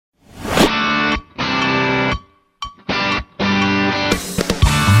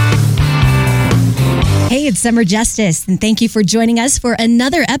Hey, it's Summer Justice, and thank you for joining us for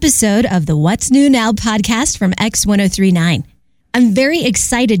another episode of the What's New Now podcast from X1039. I'm very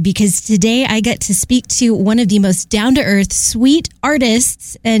excited because today I get to speak to one of the most down-to-earth, sweet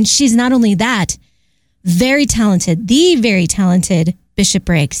artists, and she's not only that, very talented, the very talented Bishop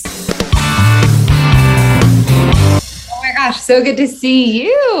Briggs. Oh my gosh, so good to see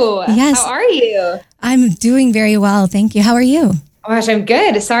you. Yes. How are you? I'm doing very well, thank you. How are you? Oh gosh, I'm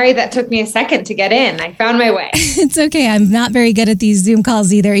good. Sorry that took me a second to get in. I found my way. It's okay. I'm not very good at these Zoom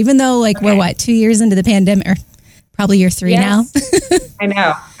calls either, even though we're 2 years into the pandemic, or probably year 3 now. I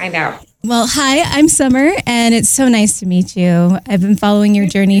know. Well, hi, I'm Summer, and it's so nice to meet you. I've been following your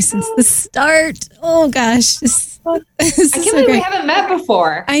journey since the start. Oh gosh, I can't believe we haven't met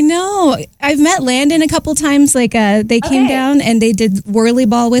before. I know. I've met Landon a couple times. They came down and they did Whirly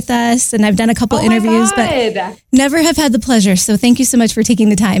Ball with us, and I've done a couple interviews, but never have had the pleasure. So thank you so much for taking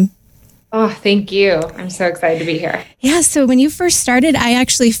the time. Oh, thank you. I'm so excited to be here. Yeah. So when you first started, I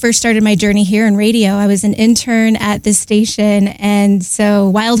actually first started my journey here in radio. I was an intern at this station. And so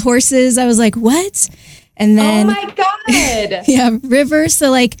Wild Horses, I was like, what? And then, oh my God. yeah, River.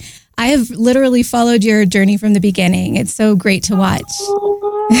 So I have literally followed your journey from the beginning. It's so great to watch.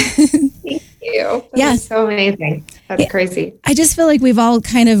 Oh, thank you. That's so amazing. That's crazy. I just feel like we've all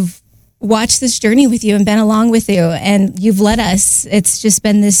kind of watched this journey with you and been along with you, and you've led us. It's just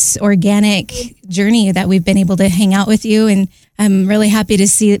been this organic journey that we've been able to hang out with you, and I'm really happy to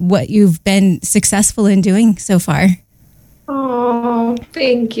see what you've been successful in doing so far. Oh,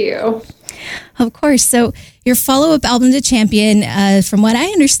 thank you. Of course. So your follow-up album to Champion, from what I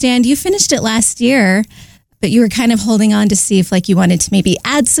understand, you finished it last year, but you were kind of holding on to see if you wanted to maybe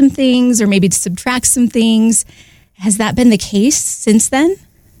add some things or maybe to subtract some things. Has that been the case since then?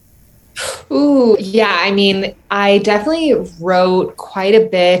 Ooh, yeah. I mean, I definitely wrote quite a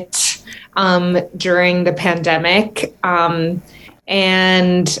bit during the pandemic. And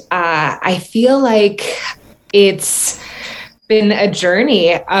I feel like it's been a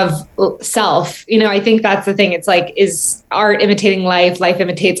journey of self. I think that's the thing. It's is art imitating life? Life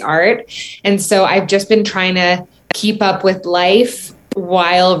imitates art. And so I've just been trying to keep up with life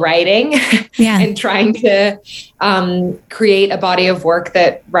while writing and trying to create a body of work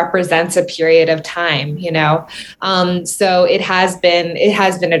that represents a period of time, so it has been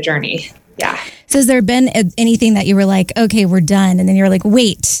a journey. Yeah. So has there been anything that you were like, okay, we're done, and then you're like,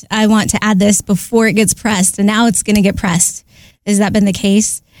 wait, I want to add this before it gets pressed, and now it's going to get pressed? Has that been the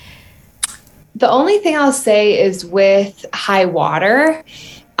case? The only thing I'll say is with High Water,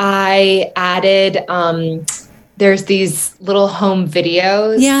 I added there's these little home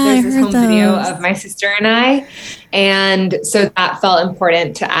videos. Yeah, there's this home video of my sister and I. And so that felt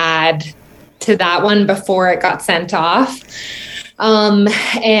important to add to that one before it got sent off.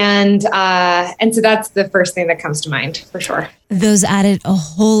 And so that's the first thing that comes to mind for sure. Those added a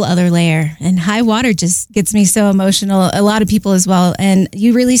whole other layer, and High Water just gets me so emotional. A lot of people as well. And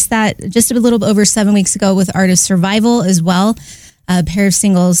you released that just a little over 7 weeks ago with Artist Survival as well. A pair of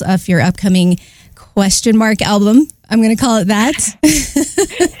singles of your upcoming ? Album. I'm going to call it that.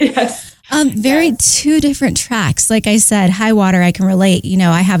 Yes. Two different tracks. Like I said, High Water, I can relate.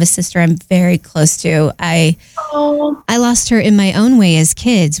 I have a sister I'm very close to. I lost her in my own way as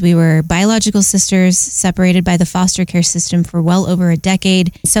kids. We were biological sisters, separated by the foster care system for well over a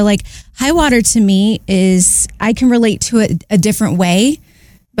decade. So High Water to me is, I can relate to it a different way,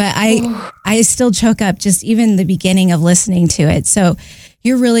 but I still choke up just even the beginning of listening to it. So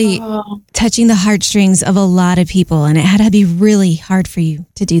you're really touching the heartstrings of a lot of people, and it had to be really hard for you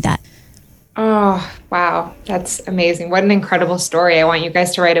to do that. Oh, wow. That's amazing. What an incredible story. I want you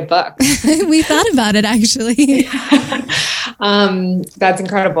guys to write a book. We thought about it, actually. That's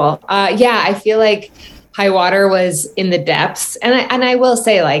incredible. I feel like High Water was in the depths. And I will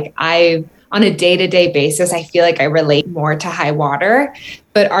say, on a day-to-day basis, I feel like I relate more to High Water,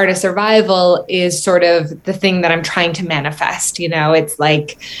 but Artist Survival is sort of the thing that I'm trying to manifest. It's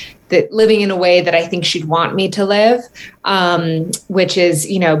living in a way that I think she'd want me to live, which is,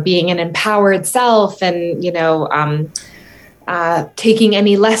 being an empowered self and, taking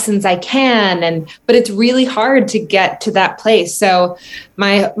any lessons I can. But it's really hard to get to that place. So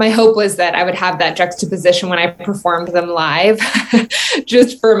my hope was that I would have that juxtaposition when I performed them live,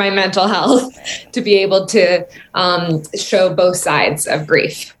 just for my mental health, to be able to show both sides of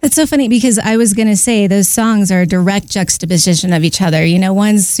grief. That's so funny, because I was going to say those songs are a direct juxtaposition of each other.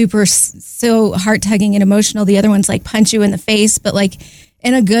 One's so heart-tugging and emotional. The other one's punch you in the face, but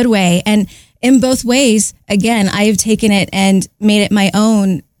in a good way. And in both ways, again, I have taken it and made it my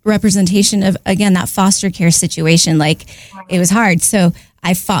own representation of, again, that foster care situation. It was hard. So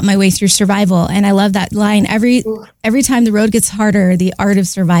I fought my way through survival. And I love that line. Every time the road gets harder, the art of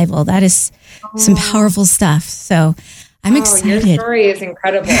survival. That is some powerful stuff. So I'm excited. Your story is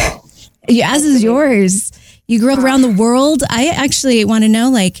incredible. As is yours. You grew up around the world. I actually want to know,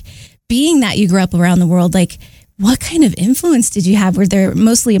 like, being that you grew up around the world, like, what kind of influence did you have? Were there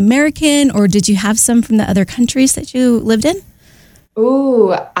mostly American, or did you have some from the other countries that you lived in?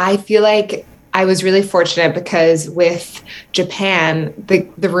 Ooh, I feel like I was really fortunate because with Japan,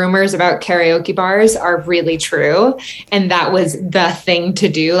 the rumors about karaoke bars are really true. And that was the thing to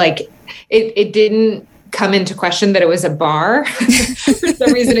do. Like, it didn't come into question that it was a bar. For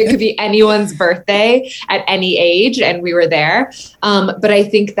some reason, it could be anyone's birthday at any age, and we were there. But I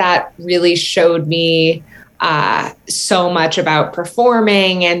think that really showed me so much about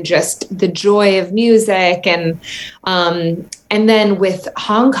performing and just the joy of music. And then with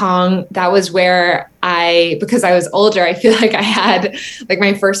Hong Kong, that was where because I was older, I feel like I had like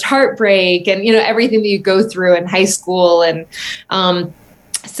my first heartbreak and, everything that you go through in high school. And,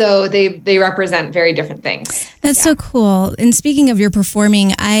 so they represent very different things. That's so cool. And speaking of your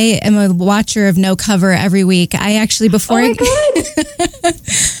performing, I am a watcher of No Cover every week. I actually, before I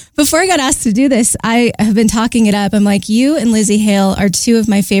got asked to do this, I have been talking it up. I'm like, you and Lzzy Hale are two of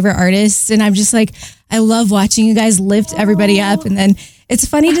my favorite artists. And I'm just like, I love watching you guys lift everybody up. And then it's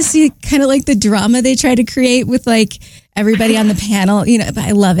funny to see kind of like the drama they try to create with like everybody on the panel, but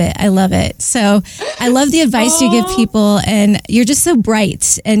I love it. I love it. So I love the advice you give people, and you're just so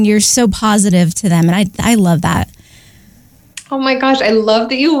bright and you're so positive to them. And I love that. Oh my gosh, I love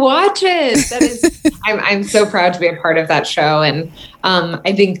that you watch it. That is, I'm so proud to be a part of that show. And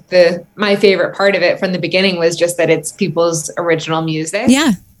I think my favorite part of it from the beginning was just that it's people's original music.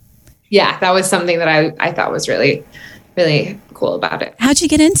 Yeah. Yeah, that was something that I thought was really, really cool about it. How'd you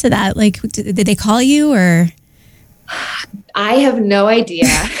get into that? Like, did they call you or? I have no idea.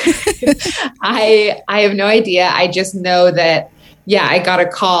 I have no idea. I just know that, I got a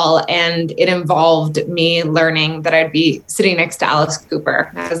call and it involved me learning that I'd be sitting next to Alice Cooper.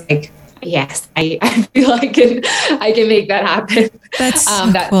 And I was like, yes, I feel I can make that happen. That's so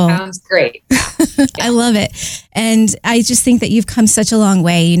that cool. Sounds great. I love it. And I just think that you've come such a long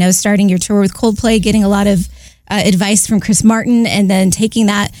way, starting your tour with Coldplay, getting a lot of advice from Chris Martin, and then taking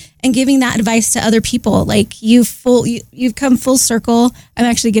that and giving that advice to other people. Like you've come full circle. I'm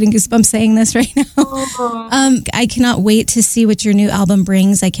actually getting goosebumps saying this right now. I cannot wait to see what your new album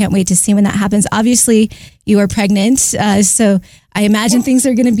brings. I can't wait to see when that happens. Obviously, you are pregnant, so I imagine things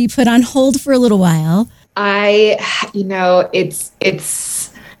are going to be put on hold for a little while. It's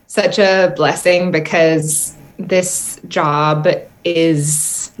such a blessing because this job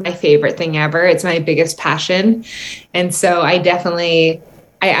is my favorite thing ever. It's my biggest passion. And so I definitely,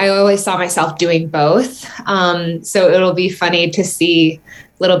 I always saw myself doing both. So it'll be funny to see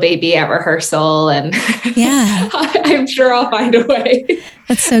little baby at rehearsal, and I'm sure I'll find a way.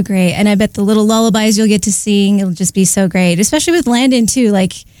 That's so great. And I bet the little lullabies you'll get to sing, it'll just be so great, especially with Landon too.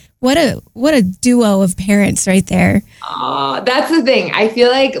 Like what a duo of parents right there. That's the thing. I feel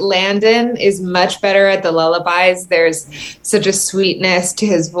like Landon is much better at the lullabies. There's such a sweetness to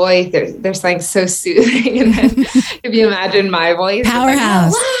his voice. There's something so soothing. And then if you imagine my voice,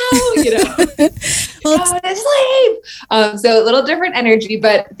 powerhouse, well, sleep. So a little different energy,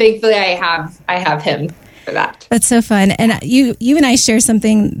 but thankfully I have him for that. That's so fun. And you and I share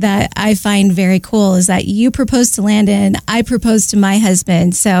something that I find very cool is that you proposed to Landon, I proposed to my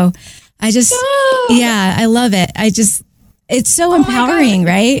husband. So I just, I love it. It's so empowering,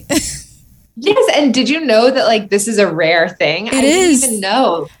 right? Yes. And did you know that like this is a rare thing? I didn't even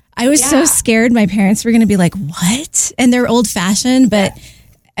know. I was so scared my parents were going to be like, what? And they're old fashioned, but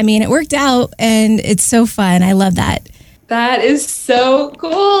I mean, it worked out and it's so fun. I love that. That is so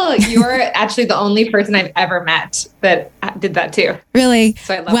cool. You're actually the only person I've ever met that did that too. Really?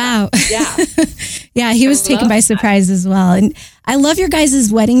 So I love that. Yeah. Yeah, he was taken by surprise as well. And I love your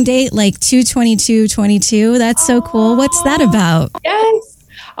guys' wedding date, like 2/22/22. That's so cool. What's that about? Yes.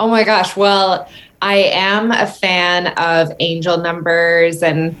 Oh my gosh. Well, I am a fan of angel numbers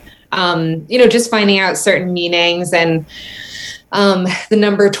and, just finding out certain meanings, and the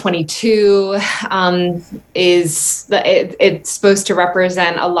number 22 it's supposed to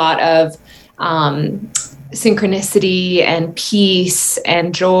represent a lot of synchronicity and peace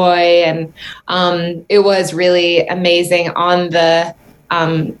and joy. And it was really amazing on the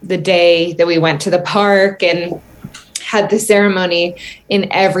day that we went to the park and had the ceremony.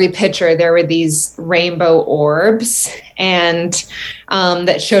 In every picture there were these rainbow orbs and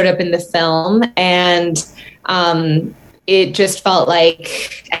that showed up in the film. And it just felt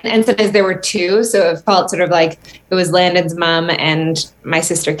like, and sometimes there were two, so it felt sort of like it was Landon's mom and my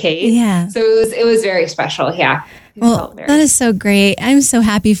sister Kate. Yeah. So it was very special. Yeah. Well, that is so great. I'm so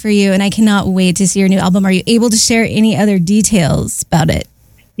happy for you, and I cannot wait to see your new album. Are you able to share any other details about it?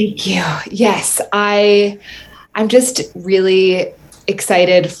 Thank you. Yes, I'm just really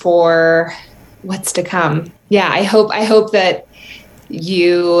excited for what's to come. Yeah, I hope that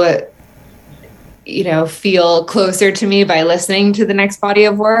you feel closer to me by listening to the next body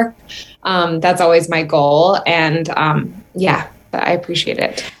of work. That's always my goal. And but I appreciate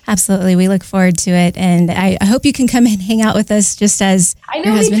it. Absolutely. We look forward to it. And I hope you can come and hang out with us just as your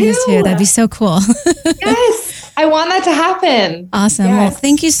husband is too. That'd be so cool. Yes. I want that to happen. Awesome. Yes. Well,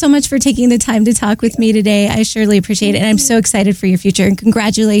 thank you so much for taking the time to talk with me today. I surely appreciate it. And I'm so excited for your future, and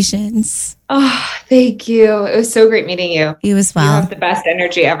congratulations. Oh, thank you. It was so great meeting you. You as well. You have the best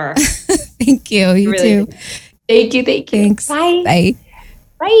energy ever. Thank you. You really too. Thank you. Thanks. Bye. Bye.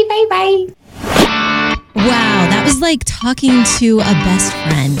 Bye. Wow, that was like talking to a best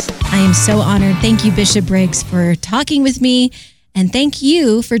friend. I am so honored. Thank you, Bishop Briggs, for talking with me. And thank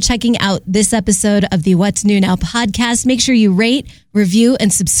you for checking out this episode of the What's New Now podcast. Make sure you rate, review,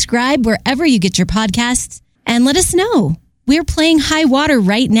 and subscribe wherever you get your podcasts. And let us know. We're playing High Water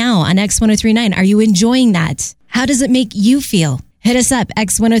right now on X1039. Are you enjoying that? How does it make you feel? Hit us up,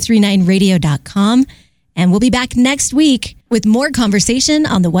 x1039radio.com. And we'll be back next week with more conversation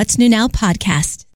on the What's New Now podcast.